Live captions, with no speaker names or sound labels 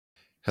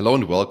Hello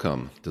and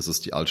welcome. This is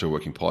the Ultra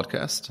Working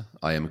Podcast.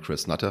 I am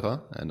Chris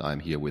and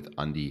I'm here with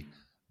Andi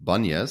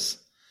Banyes.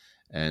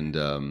 And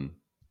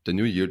the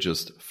new year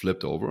just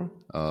flipped over.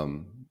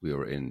 We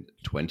are in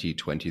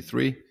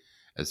 2023,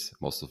 as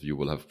most of you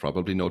will have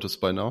probably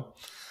noticed by now.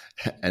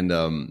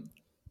 And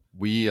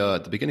we,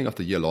 at the beginning of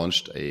the year,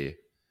 launched a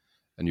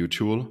new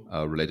tool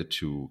related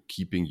to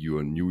keeping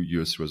your New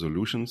Year's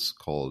resolutions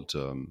called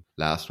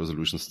Last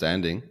Resolution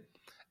Standing.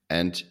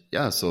 And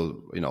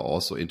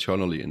also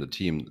internally in the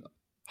team,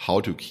 how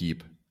to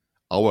keep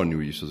our New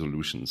Year's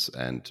resolutions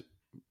and,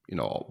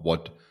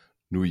 what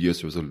New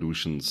Year's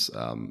resolutions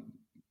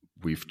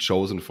we've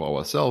chosen for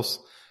ourselves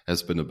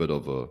has been a bit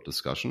of a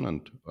discussion.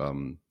 And I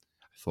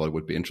thought it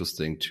would be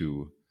interesting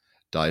to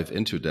dive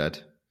into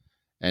that.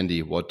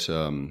 Andi,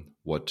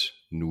 what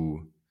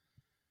new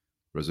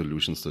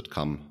resolutions did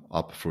come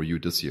up for you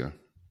this year?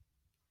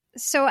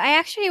 So I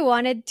actually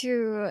wanted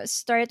to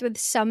start with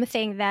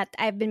something that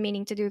I've been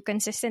meaning to do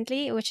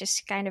consistently, which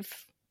is kind of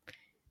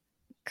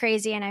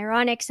crazy and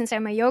ironic since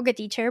I'm a yoga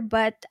teacher,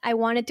 but I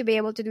wanted to be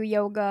able to do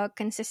yoga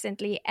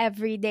consistently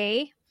every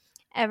day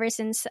ever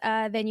since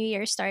the new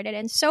year started.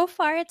 And so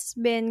far it's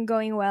been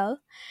going well.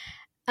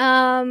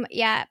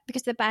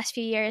 Because the past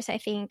few years, I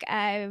think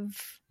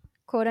I've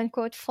quote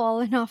unquote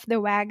fallen off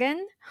the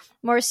wagon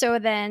more so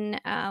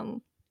than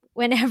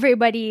when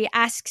everybody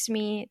asks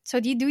me, so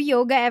do you do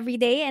yoga every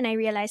day? And I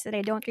realize that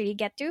I don't really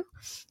get to.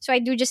 So I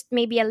do just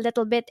maybe a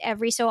little bit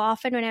every so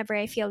often whenever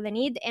I feel the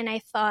need. And I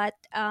thought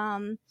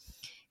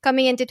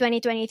coming into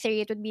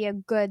 2023, it would be a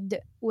good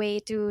way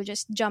to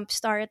just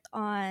jumpstart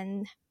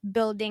on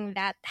building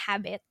that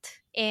habit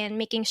and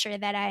making sure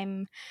that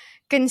I'm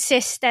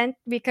consistent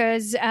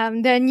because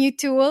the new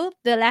tool,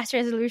 the Last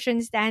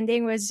Resolution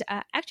Standing, was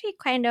actually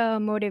kind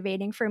of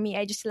motivating for me.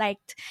 I just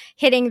liked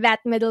hitting that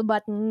middle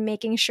button,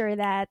 making sure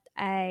that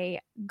I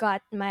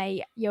got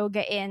my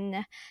yoga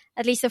in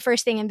at least the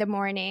first thing in the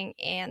morning,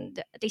 and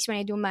at least when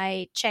I do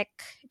my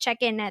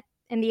check-in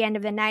in the end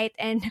of the night.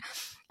 And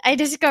I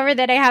discovered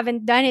that I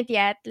haven't done it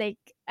yet. Like,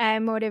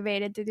 I'm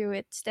motivated to do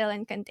it still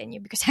and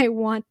continue because I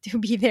want to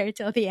be there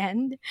till the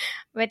end.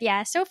 But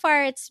yeah, so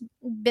far it's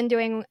been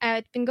going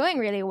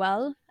really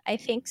well. I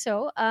think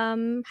so.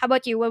 How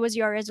about you? What was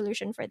your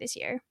resolution for this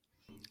year?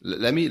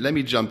 Let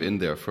me jump in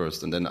there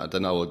first, and then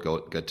I will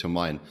get to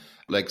mine.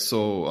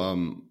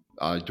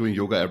 Doing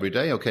yoga every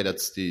day. Okay,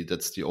 that's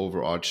the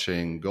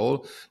overarching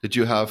goal. Did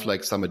you have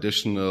like some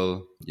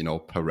additional,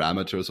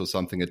 parameters or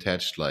something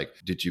attached? Like,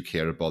 did you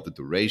care about the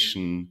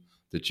duration?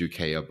 Did you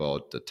care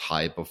about the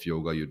type of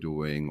yoga you're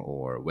doing,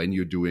 or when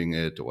you're doing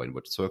it, or in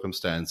what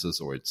circumstances,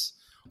 or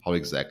how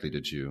exactly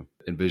did you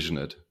envision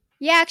it?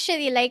 Yeah,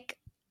 actually, like,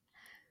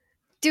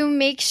 to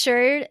make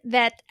sure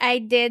that I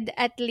did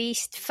at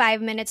least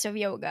 5 minutes of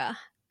yoga,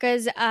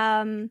 because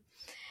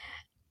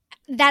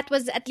that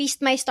was at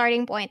least my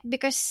starting point,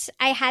 because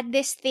I had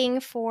this thing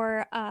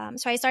for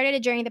so I started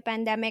it during the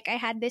pandemic.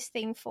 I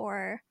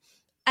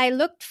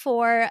looked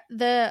for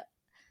the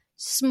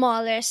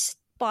smallest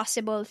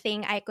possible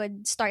thing I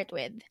could start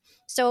with.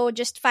 So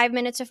just 5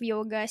 minutes of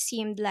yoga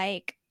seemed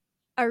like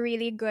a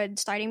really good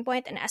starting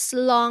point. And as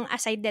long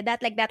as I did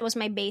that, like, that was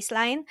my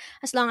baseline.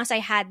 As long as I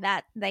had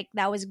that, like,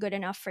 that was good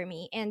enough for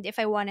me. And if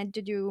I wanted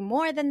to do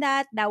more than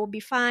that, that would be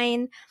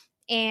fine.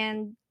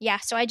 And yeah,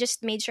 so I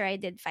just made sure I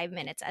did 5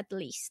 minutes at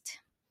least.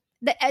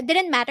 It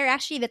didn't matter,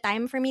 actually. The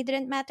time for me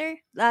didn't matter.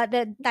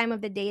 The time of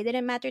the day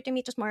didn't matter to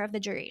me. It was more of the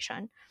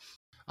duration.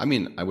 I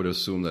mean, I would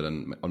assume that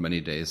on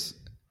many days,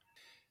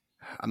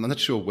 I'm not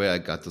sure where I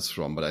got this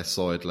from, but I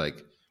saw it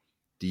like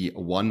the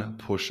 1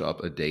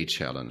 push-up a day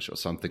challenge or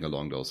something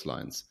along those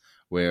lines,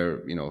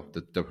 where,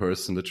 the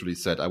person literally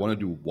said, I want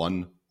to do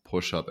 1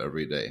 push-up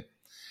every day,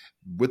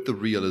 with the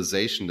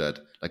realization that,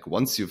 like,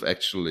 once you've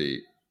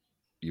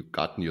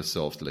gotten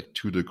yourself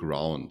to the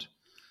ground,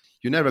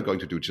 you're never going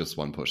to do just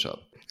 1 push-up.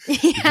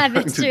 Yeah,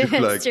 that's true.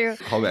 That's true.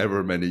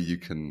 However many you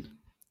can,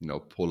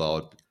 pull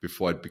out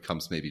before it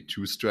becomes maybe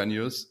too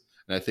strenuous.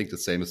 And I think the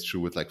same is true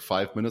with like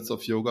 5 minutes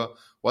of yoga.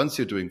 Once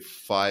you're doing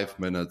 5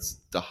 minutes,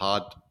 the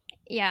hard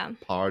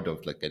part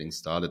of like getting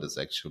started is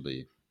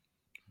actually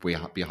way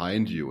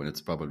behind you, and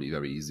it's probably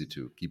very easy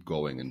to keep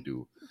going and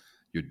do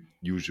your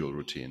usual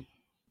routine.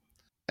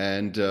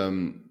 And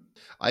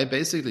I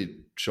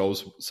basically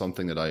chose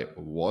something that I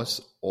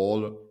was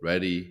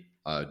already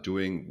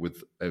doing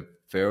with a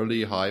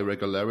fairly high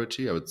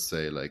regularity. I would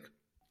say like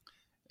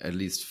at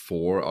least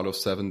 4 out of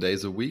 7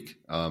 days a week.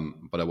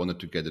 But I wanted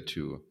to get it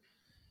to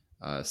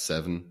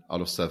 7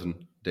 out of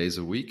 7 days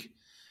a week.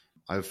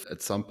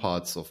 At some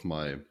parts of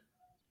my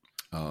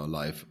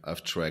life,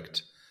 I've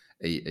tracked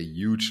a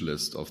huge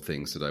list of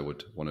things that I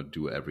would want to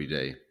do every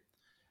day.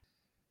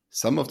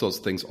 Some of those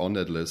things on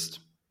that list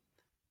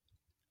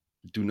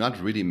do not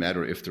really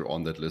matter if they're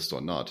on that list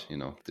or not.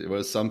 There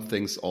were some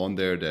things on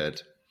there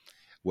that,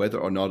 whether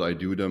or not I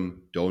do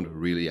them, don't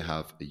really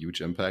have a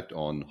huge impact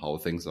on how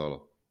things are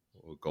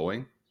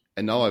going.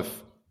 And now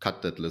I've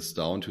cut that list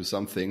down to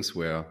some things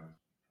where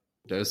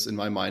there's, in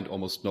my mind,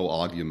 almost no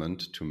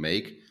argument to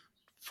make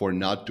for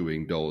not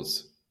doing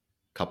those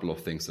couple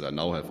of things that I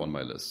now have on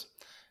my list.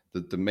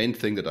 the main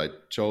thing that I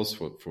chose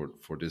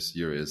for this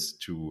year is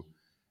to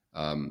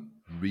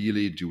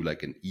really do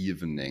like an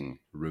evening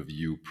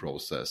review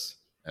process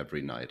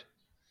every night.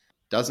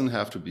 Doesn't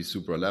have to be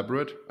super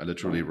elaborate. I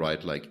literally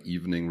write like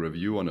evening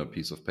review on a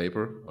piece of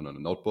paper, on a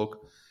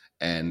notebook.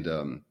 And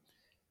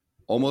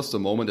almost the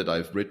moment that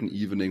I've written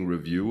evening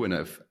review and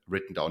I've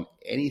written down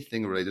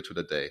anything related to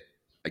the day,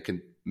 I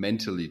can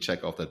mentally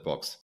check off that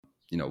box.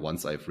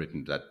 Once I've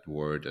written that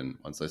word and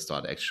once I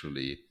start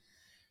actually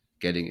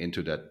getting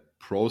into that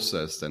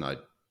process, then I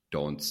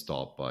don't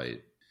stop. I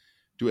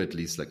do at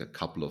least like a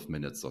couple of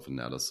minutes of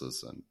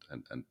analysis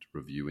and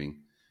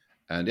reviewing.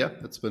 And yeah,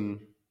 it's been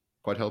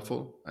quite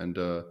helpful. And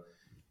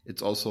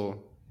it's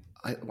also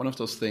one of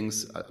those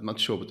things, I'm not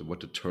sure what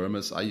the term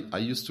is. I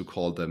used to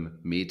call them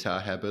meta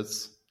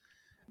habits.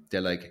 They're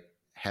like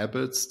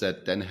habits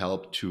that then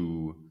help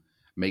to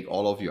make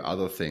all of your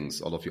other things,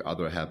 all of your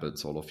other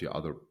habits, all of your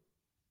other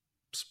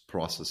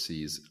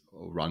processes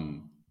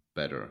run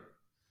better.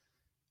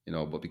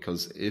 But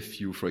because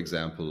if you, for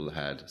example,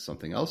 had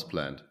something else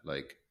planned,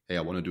 like, hey,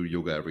 I want to do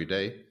yoga every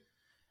day,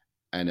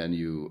 and then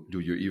you do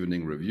your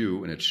evening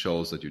review and it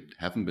shows that you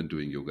haven't been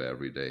doing yoga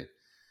every day,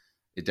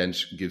 it then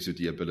gives you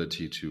the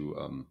ability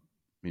to,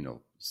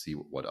 see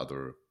what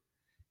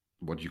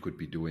you could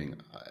be doing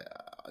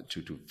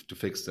to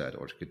fix that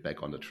or to get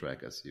back on the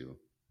track, as you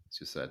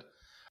said.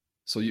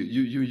 So you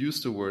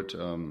used the word,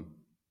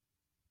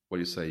 what do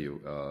you say?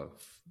 You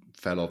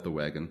fell off the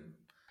wagon,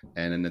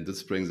 and then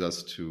this brings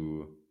us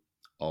to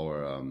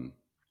our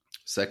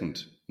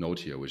second note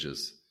here, which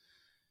is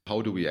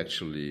how do we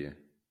actually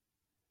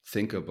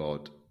think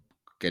about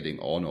getting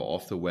on or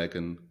off the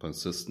wagon,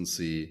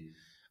 consistency,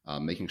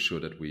 making sure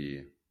that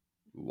we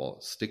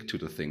stick to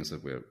the things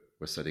that we're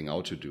setting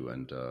out to do.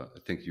 And I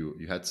think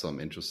you had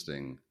some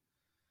interesting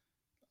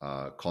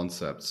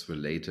concepts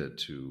related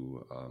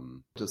to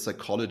the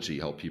psychology,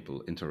 how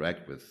people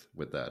interact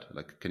with that.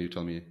 Like, can you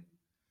tell me?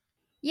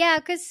 Yeah,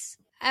 because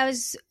I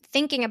was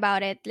thinking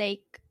about it,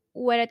 like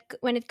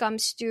when it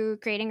comes to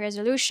creating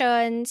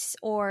resolutions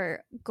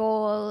or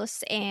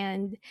goals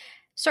and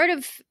sort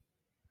of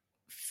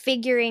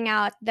figuring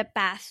out the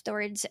path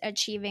towards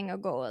achieving a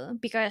goal.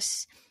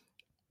 Because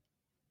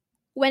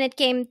when it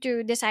came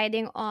to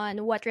deciding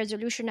on what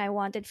resolution I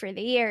wanted for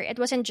the year, it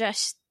wasn't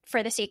just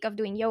for the sake of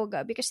doing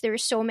yoga, because there were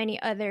so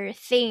many other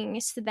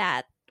things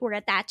that were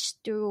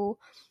attached to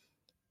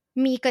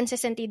me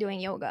consistently doing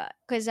yoga.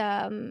 Because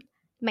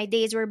my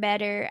days were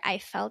better, I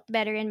felt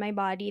better in my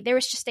body. There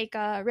was just like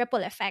a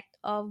ripple effect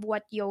of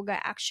what yoga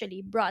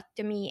actually brought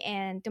to me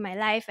and to my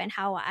life, and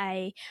how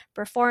I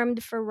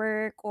performed for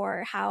work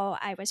or how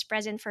I was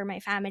present for my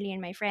family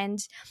and my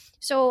friends.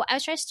 So I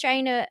was just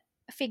trying to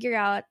figure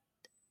out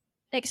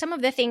like some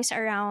of the things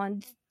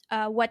around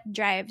what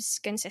drives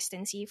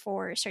consistency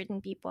for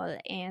certain people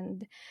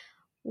and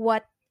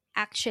what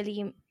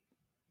actually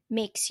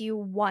makes you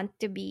want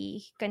to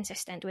be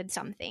consistent with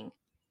something.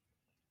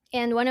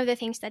 And one of the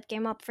things that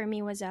came up for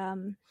me was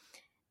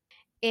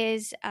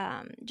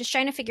just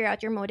trying to figure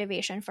out your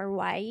motivation for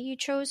why you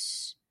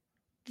chose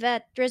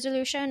that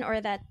resolution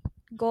or that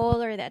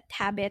goal or that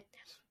habit.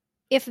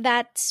 If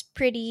that's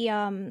pretty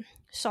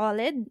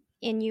solid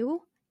in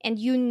you, and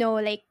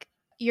like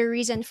your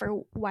reason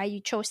for why you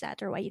chose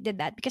that or why you did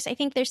that. Because I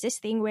think there's this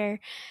thing where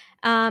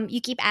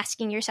you keep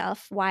asking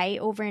yourself why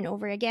over and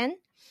over again.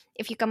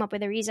 If you come up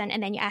with a reason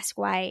and then you ask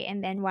why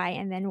and then why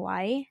and then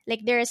why,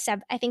 like there is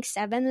I think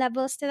 7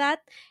 levels to that,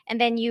 and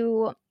then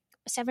you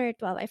 7 or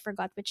 12, I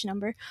forgot which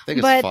number. I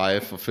think it's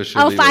 5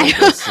 officially. Oh, 5.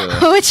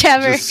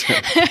 Whichever. I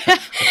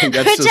think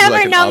that's whichever just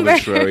like an number.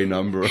 Arbitrary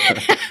number.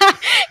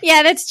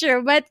 Yeah, that's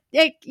true. But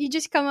like you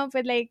just come up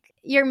with like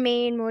your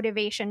main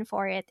motivation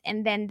for it,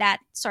 and then that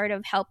sort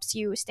of helps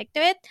you stick to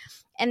it.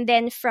 And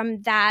then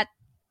from that,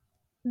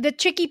 the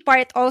tricky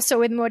part also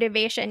with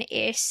motivation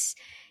is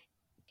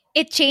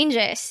it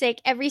changes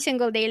like every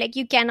single day. Like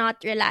you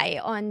cannot rely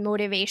on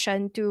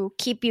motivation to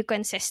keep you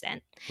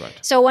consistent. Right.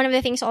 So one of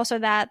the things also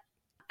that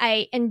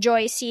I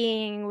enjoy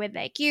seeing with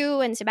like you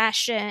and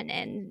Sebastian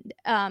and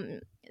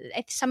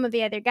some of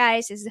the other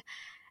guys is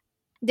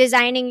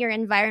designing your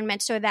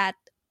environment so that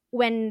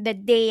when the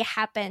day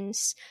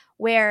happens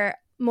where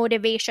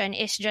motivation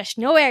is just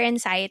nowhere in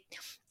sight,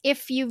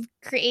 if you've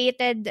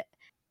created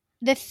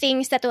the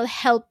things that will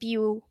help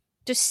you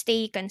to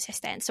stay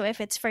consistent. So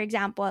if it's, for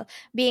example,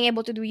 being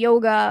able to do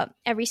yoga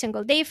every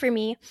single day for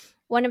me,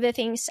 one of the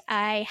things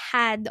I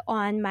had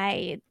on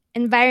my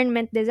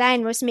environment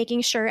design was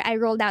making sure I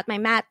rolled out my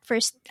mat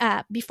first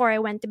before I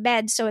went to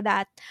bed, so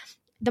that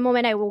the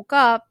moment I woke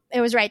up,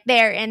 it was right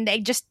there, and I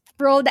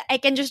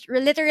can just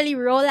literally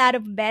roll out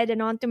of bed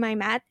and onto my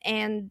mat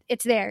and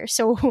it's there.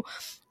 So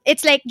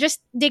it's like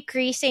just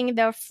decreasing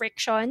the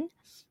friction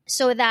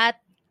so that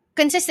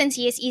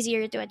consistency is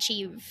easier to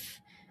achieve.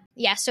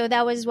 Yeah, so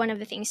that was one of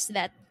the things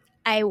that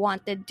I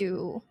wanted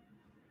to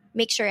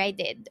make sure I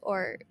did.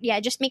 Or yeah,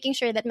 just making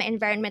sure that my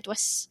environment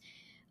was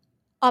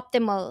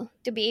optimal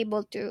to be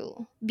able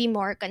to be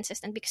more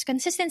consistent, because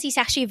consistency is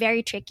actually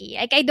very tricky.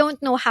 Like I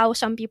don't know how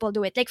some people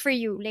do it. Like for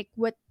you, like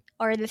what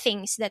or the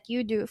things that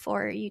you do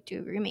for you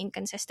to remain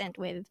consistent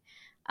with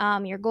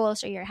your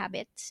goals or your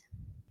habits?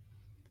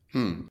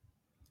 I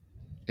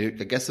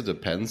guess it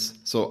depends.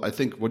 So I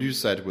think what you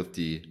said with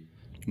the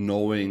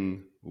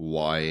knowing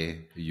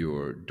why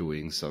you're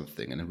doing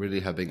something and really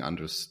having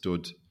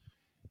understood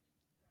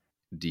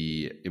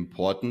the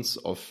importance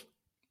of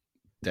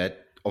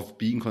that, of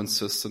being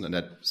consistent in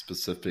that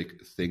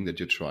specific thing that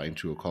you're trying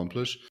to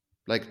accomplish.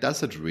 Like,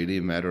 does it really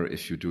matter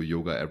if you do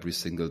yoga every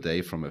single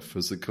day from a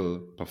physical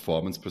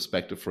performance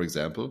perspective, for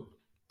example?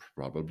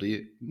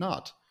 Probably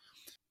not.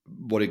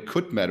 What it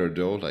could matter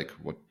though, like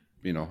what,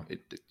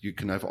 you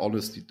can have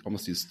almost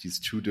these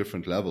two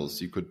different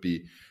levels. You could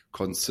be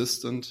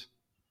consistent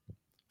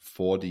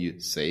for the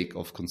sake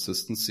of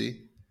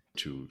consistency,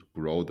 to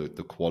grow the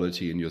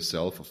quality in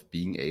yourself of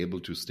being able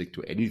to stick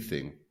to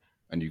anything.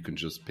 And you can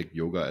just pick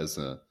yoga as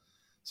a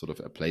sort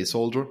of a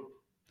placeholder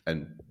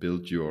and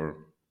build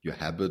your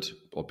habit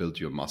or build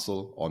your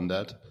muscle on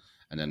that,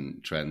 and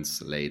then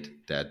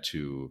translate that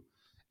to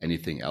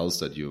anything else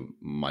that you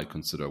might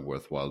consider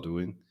worthwhile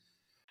doing.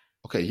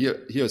 Okay,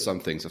 here are some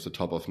things off the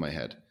top of my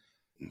head.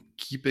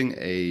 Keeping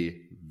a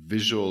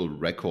visual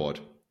record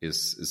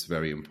is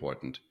very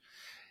important.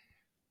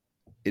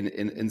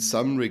 In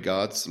some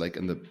regards, like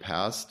in the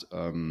past,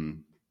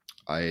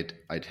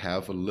 I'd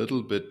have a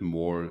little bit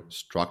more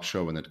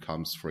structure when it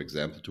comes, for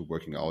example, to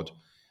working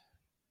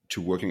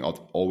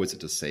out always at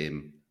the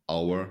same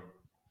hour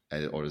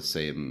or the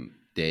same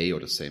day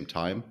or the same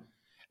time,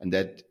 and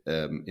that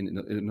in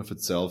and of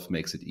itself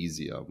makes it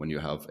easier when you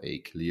have a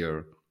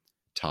clear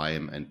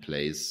time and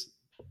place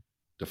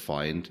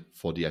defined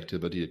for the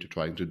activity that you're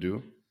trying to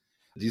do.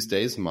 These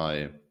days,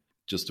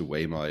 just the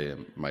way my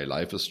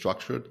life is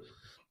structured,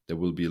 there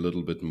will be a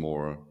little bit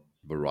more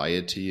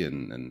variety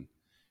in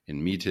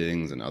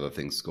meetings and other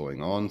things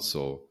going on.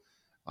 So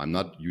I'm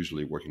not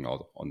usually working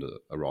out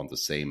around the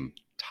same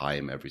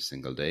time every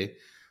single day.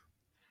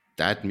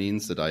 That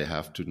means that I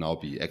have to now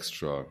pay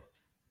extra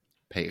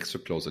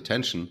close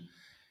attention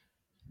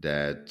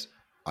that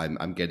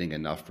I'm getting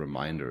enough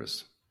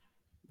reminders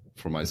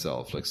for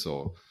myself. Like,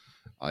 so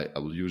I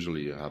will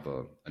usually have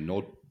a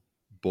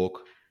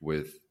notebook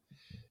with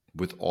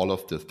all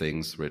of the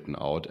things written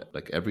out.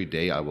 Like every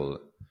day I will,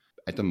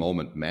 at the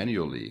moment,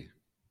 manually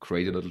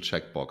create a little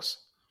checkbox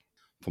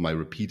for my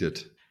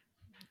repeated,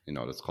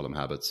 let's call them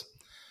habits.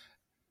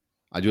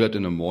 I do that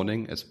in the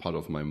morning as part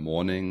of my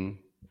morning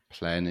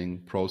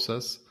planning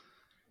process.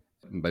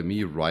 By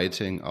me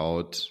writing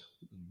out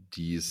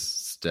these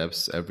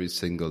steps every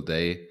single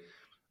day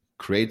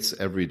creates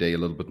every day a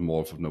little bit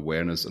more of an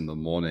awareness in the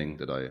morning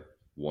that I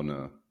want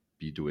to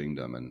be doing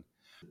them. And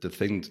the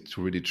thing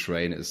to really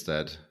train is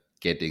that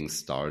getting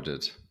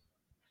started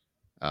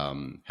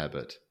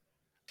habit.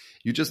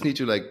 You just need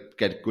to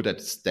get good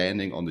at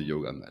standing on the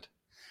yoga mat.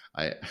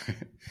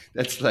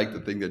 That's like the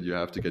thing that you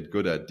have to get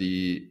good at.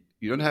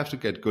 You don't have to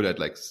get good at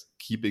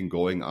keeping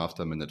going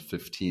after minute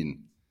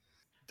 15.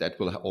 That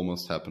will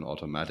almost happen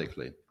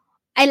automatically.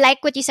 I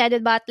like what you said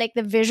about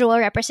the visual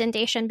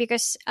representation,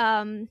 because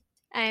I'm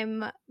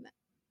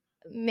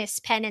Miss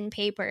Pen and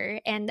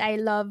Paper, and I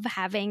love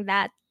having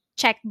that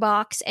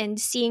checkbox and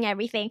seeing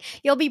everything.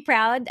 You'll be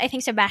proud. I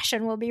think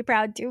Sebastian will be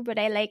proud too. But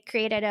I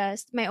created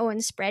my own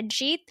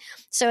spreadsheet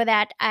so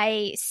that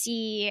I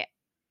see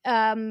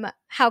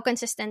how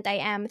consistent I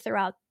am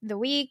throughout the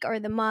week or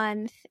the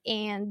month.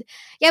 And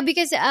yeah,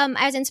 because I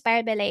was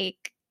inspired by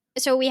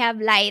so we have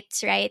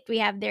lights, right? We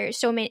have there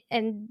so many,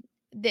 and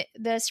the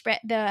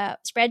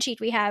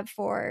spreadsheet we have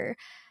for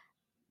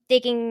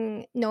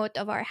taking note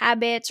of our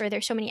habits, or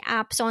there's so many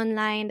apps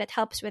online that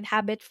helps with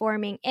habit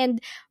forming.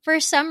 And for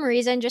some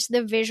reason, just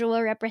the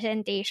visual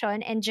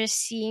representation and just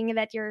seeing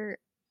that you're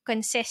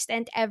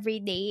consistent every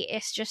day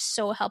is just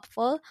so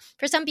helpful.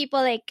 For some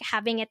people,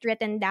 having it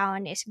written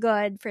down is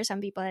good. For some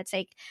people, it's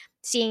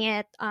seeing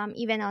it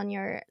even on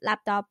your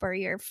laptop or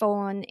your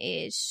phone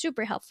is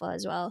super helpful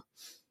as well.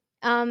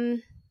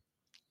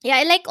 Yeah,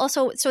 I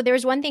also, so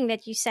there's one thing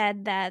that you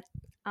said that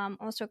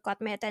also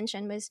caught my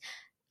attention was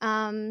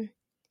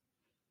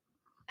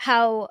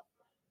how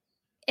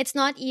it's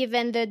not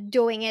even the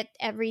doing it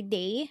every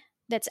day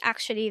that's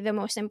actually the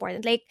most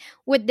important.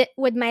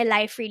 Would my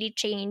life really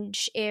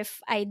change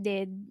if I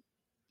did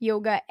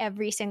yoga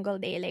every single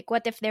day?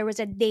 What if there was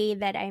a day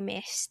that I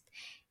missed?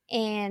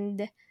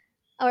 And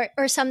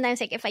or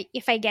sometimes,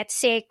 if I get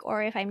sick,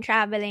 or if I'm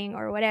traveling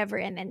or whatever,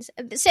 and then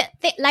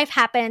life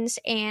happens,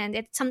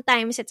 and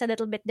sometimes it's a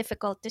little bit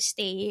difficult to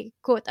stay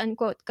quote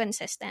unquote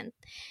consistent.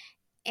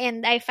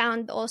 And I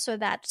found also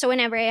that, so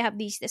whenever I have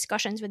these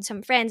discussions with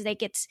some friends,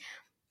 it's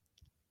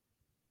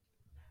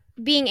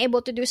being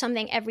able to do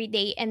something every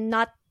day and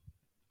not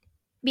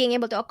being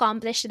able to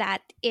accomplish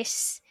that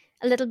is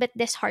a little bit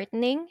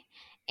disheartening,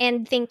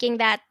 and thinking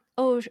that,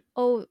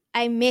 oh,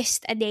 I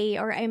missed a day,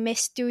 or I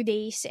missed 2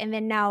 days, and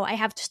then now I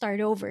have to start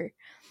over.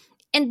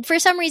 And for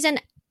some reason,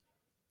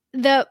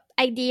 the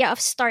idea of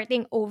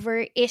starting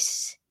over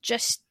is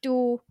just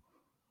too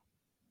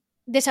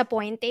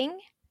disappointing,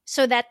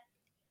 so that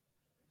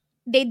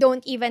they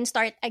don't even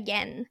start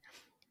again.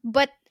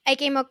 But I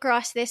came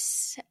across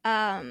this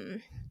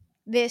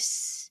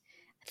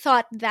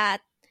thought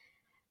that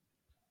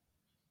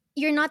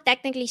you're not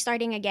technically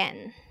starting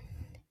again.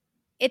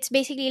 It's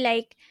basically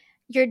like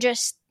you're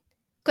just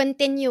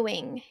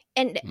continuing.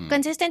 And Mm.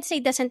 consistency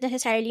doesn't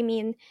necessarily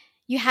mean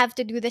you have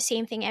to do the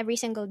same thing every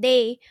single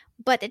day,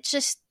 but it's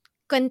just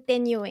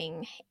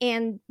continuing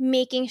and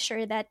making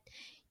sure that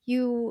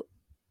you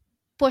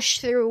push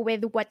through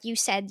with what you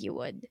said you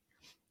would.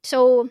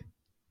 So,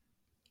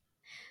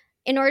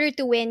 in order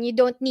to win, you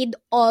don't need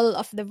all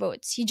of the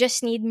votes. You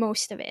just need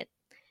most of it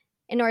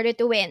in order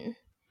to win.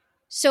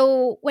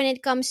 So, when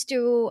it comes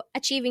to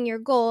achieving your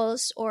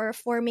goals or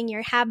forming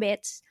your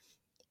habits,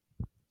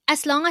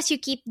 as long as you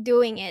keep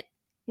doing it,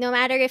 no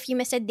matter if you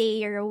miss a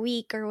day or a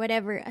week or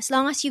whatever, as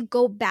long as you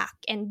go back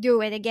and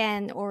do it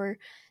again or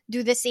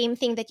do the same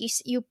thing that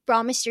you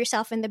promised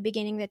yourself in the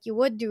beginning that you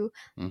would do,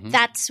 Hmm.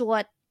 that's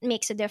what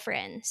makes a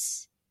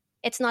difference.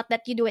 It's not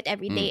that you do it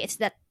every day, Mm. it's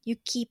that you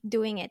keep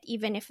doing it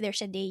even if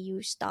there's a day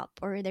you stop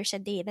or there's a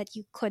day that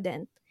you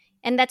couldn't.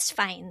 And that's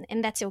fine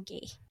and that's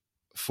okay.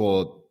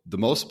 For the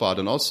most part,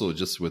 and also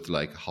just with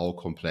like how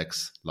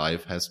complex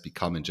life has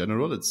become in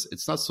general,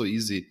 it's not so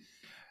easy.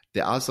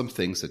 There are some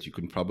things that you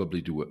can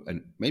probably do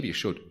and maybe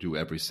should do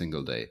every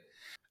single day.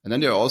 And then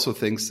there are also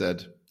things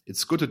that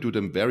it's good to do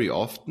them very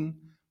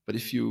often, but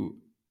if you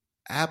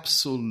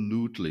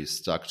absolutely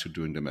stuck to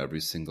doing them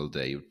every single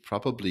day, you'd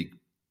probably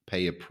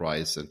pay a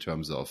price in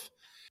terms of,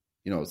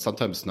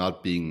 sometimes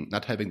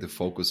not having the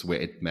focus where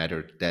it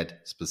mattered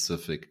that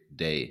specific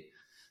day.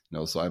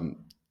 So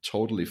I'm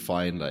totally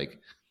fine like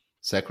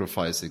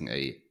sacrificing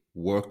a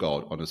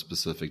workout on a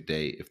specific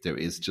day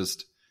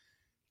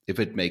if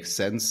it makes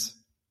sense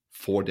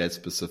for that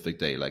specific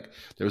day. Like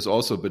there's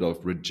also a bit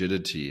of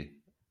rigidity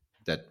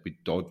that we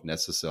don't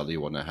necessarily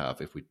want to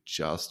have if we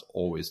just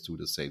always do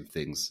the same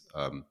things.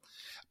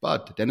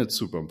 But then it's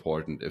super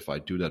important if I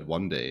do that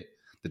one day,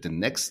 that the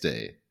next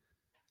day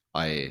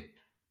I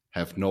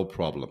have no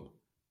problem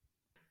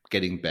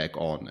getting back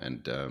on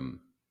and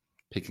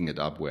picking it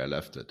up where I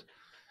left it.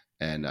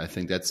 And I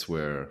think that's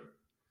where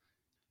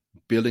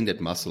building that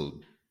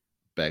muscle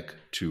back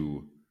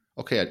to,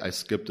 okay, I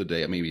skipped a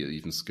day, maybe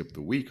even skipped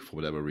the week for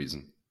whatever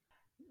reason.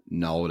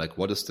 Now, like,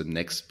 what is the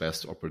next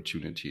best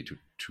opportunity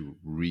to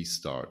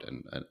restart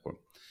and or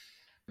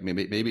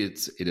maybe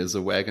it is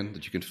a wagon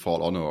that you can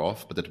fall on or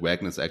off, but that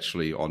wagon is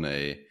actually on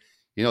a,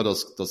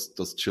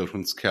 those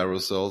children's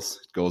carousels.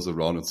 It goes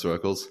around in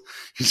circles.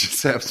 You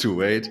just have to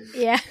wait.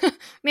 Yeah,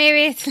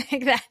 maybe it's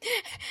like that.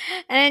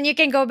 And then you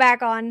can go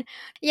back on.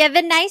 Yeah,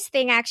 the nice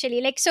thing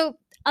actually, like, so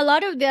a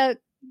lot of the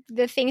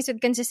things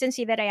with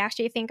consistency that I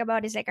actually think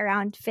about is like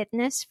around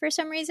fitness for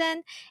some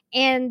reason.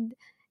 And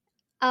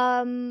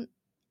um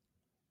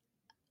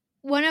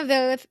one of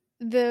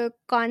the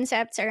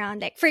concepts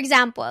around, like, for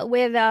example,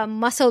 with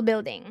muscle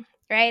building,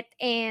 right?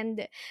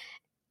 And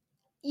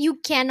you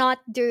cannot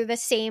do the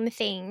same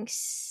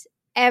things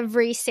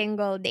every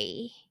single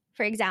day,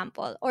 for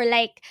example. Or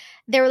like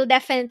there will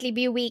definitely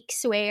be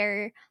weeks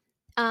where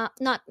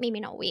not maybe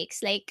not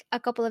weeks, like a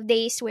couple of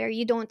days where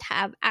you don't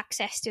have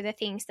access to the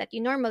things that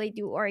you normally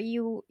do, or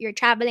you're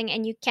traveling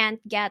and you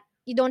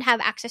don't have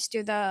access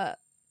to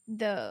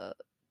the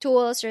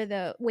tools or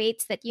the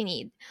weights that you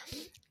need.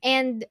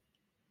 And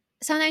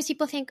sometimes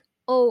people think,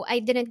 oh, I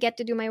didn't get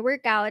to do my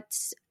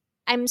workouts,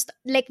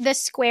 like the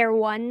square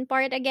one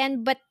part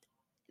again. But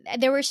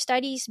there were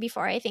studies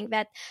before, I think,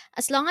 that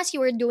as long as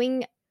you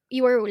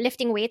were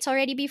lifting weights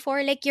already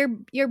before, like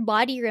your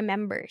body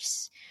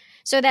remembers.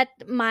 So that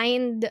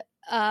mind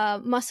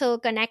muscle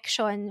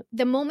connection,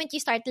 the moment you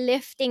start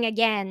lifting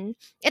again,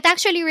 it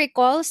actually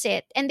recalls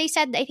it. And they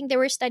said, I think there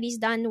were studies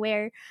done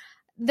where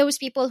those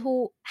people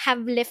who have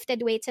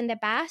lifted weights in the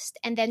past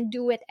and then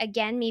do it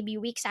again, maybe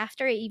weeks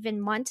after, even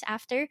months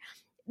after,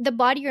 the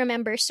body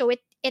remembers. So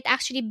it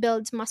actually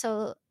builds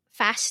muscle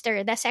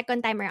faster the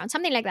second time around,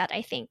 something like that,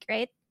 I think,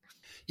 right?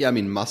 Yeah, I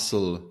mean,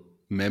 muscle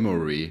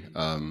memory,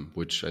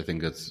 which I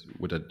think that's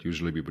what that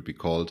usually would be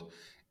called,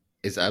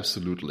 is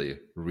absolutely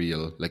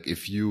real. Like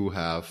if you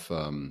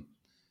were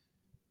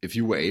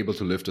able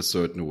to lift a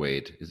certain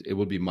weight, it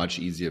will be much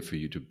easier for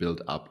you to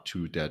build up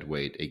to that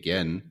weight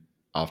again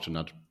after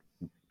not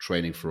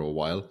training for a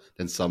while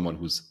than someone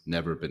who's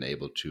never been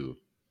able to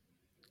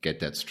get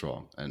that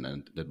strong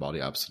and that body.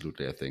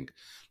 Absolutely, I think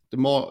the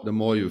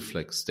more you've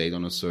like stayed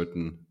on a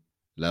certain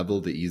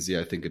level, the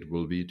easier I think it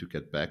will be to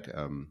get back.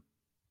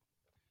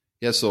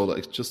 Yeah, so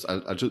like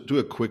I'll just do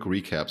a quick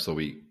recap so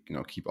we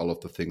keep all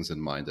of the things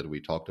in mind that we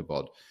talked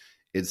about.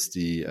 It's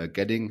the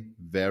getting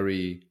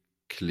very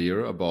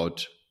clear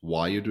about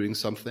why you're doing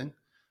something.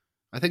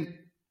 I think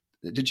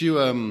did you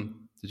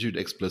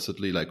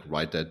explicitly like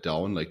write that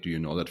down? Like, do you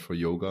know that for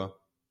yoga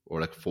or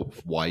like for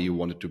why you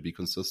wanted to be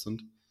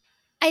consistent?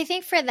 I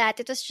think for that,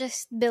 it was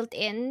just built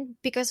in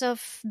because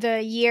of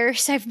the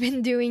years I've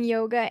been doing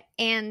yoga,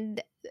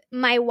 and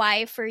my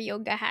why for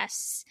yoga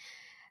has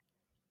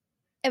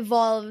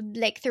evolved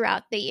like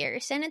throughout the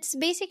years. And it's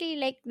basically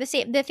like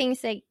the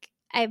things like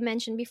I've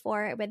mentioned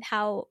before, with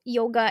how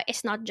yoga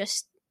is not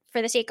just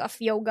for the sake of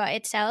yoga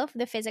itself,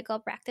 the physical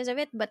practice of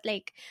it, but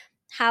like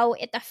how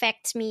it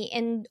affects me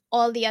in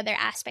all the other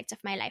aspects of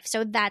my life.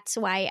 So that's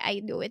why I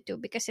do it too,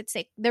 because it's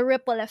like the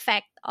ripple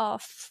effect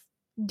of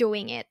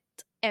doing it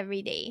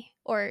every day,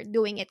 or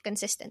doing it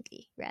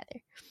consistently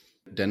rather.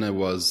 Then I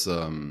was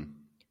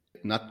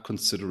not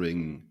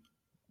considering,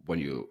 when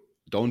you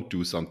don't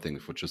do something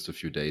for just a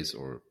few days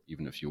or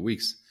even a few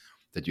weeks,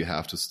 that you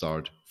have to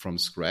start from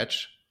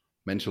scratch,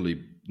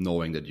 mentally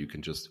knowing that you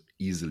can just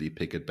easily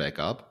pick it back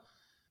up.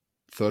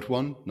 Third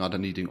one, not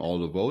needing all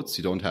the votes.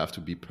 You don't have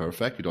to be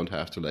perfect. You don't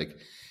have to like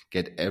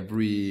get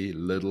every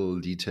little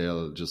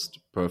detail just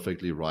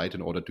perfectly right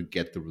in order to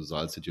get the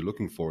results that you're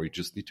looking for. You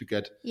just need to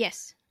get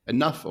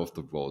enough of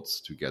the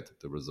votes to get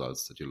the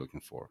results that you're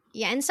looking for.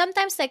 Yeah, and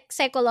sometimes like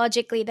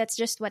psychologically, that's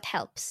just what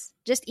helps.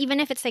 Just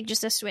even if it's like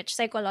just a switch,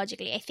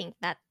 psychologically, I think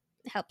that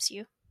helps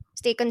you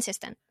stay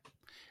consistent.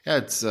 Yeah,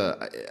 it's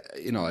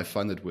I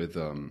find it with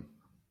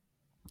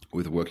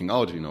working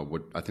out.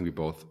 What I think we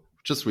both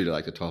just really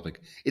like the topic.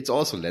 It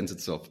also lends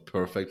itself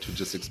perfect to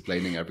just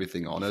explaining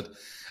everything on it.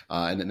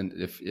 And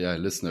if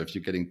listener, if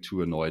you're getting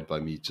too annoyed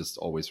by me just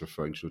always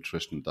referring to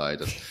nutrition and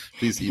diet,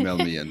 please email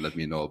me and let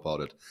me know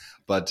about it.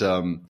 But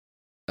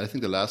I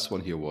think the last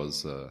one here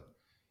was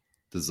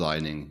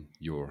designing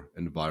your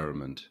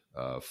environment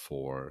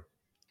for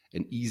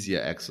an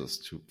easier access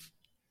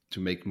to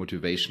make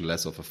motivation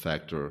less of a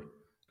factor.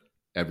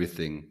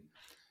 Everything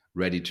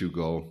ready to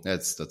go.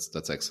 That's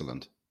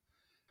excellent.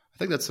 I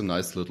think that's a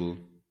nice little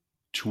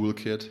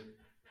toolkit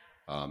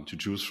to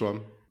choose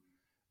from.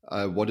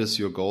 What is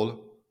your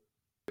goal?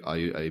 Are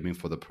you aiming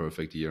for the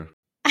perfect year?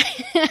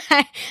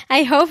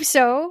 I hope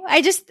so.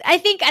 I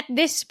think at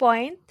this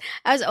point,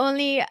 I was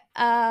only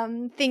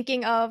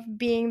thinking of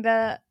being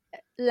the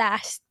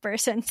last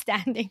person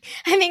standing.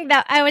 I think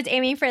that I was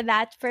aiming for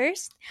that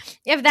first.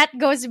 If that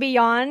goes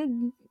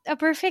beyond a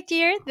perfect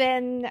year,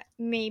 then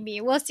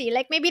maybe we'll see.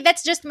 Like maybe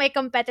that's just my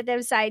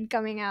competitive side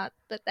coming out,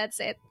 but that's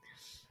it.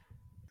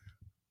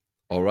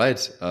 All right.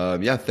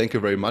 Thank you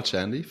very much,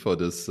 Andy, for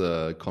this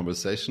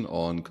conversation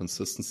on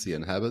consistency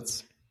and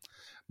habits.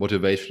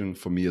 Motivation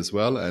for me as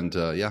well. And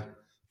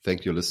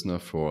thank you, listener,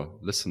 for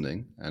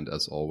listening. And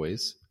as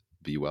always,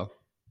 be well.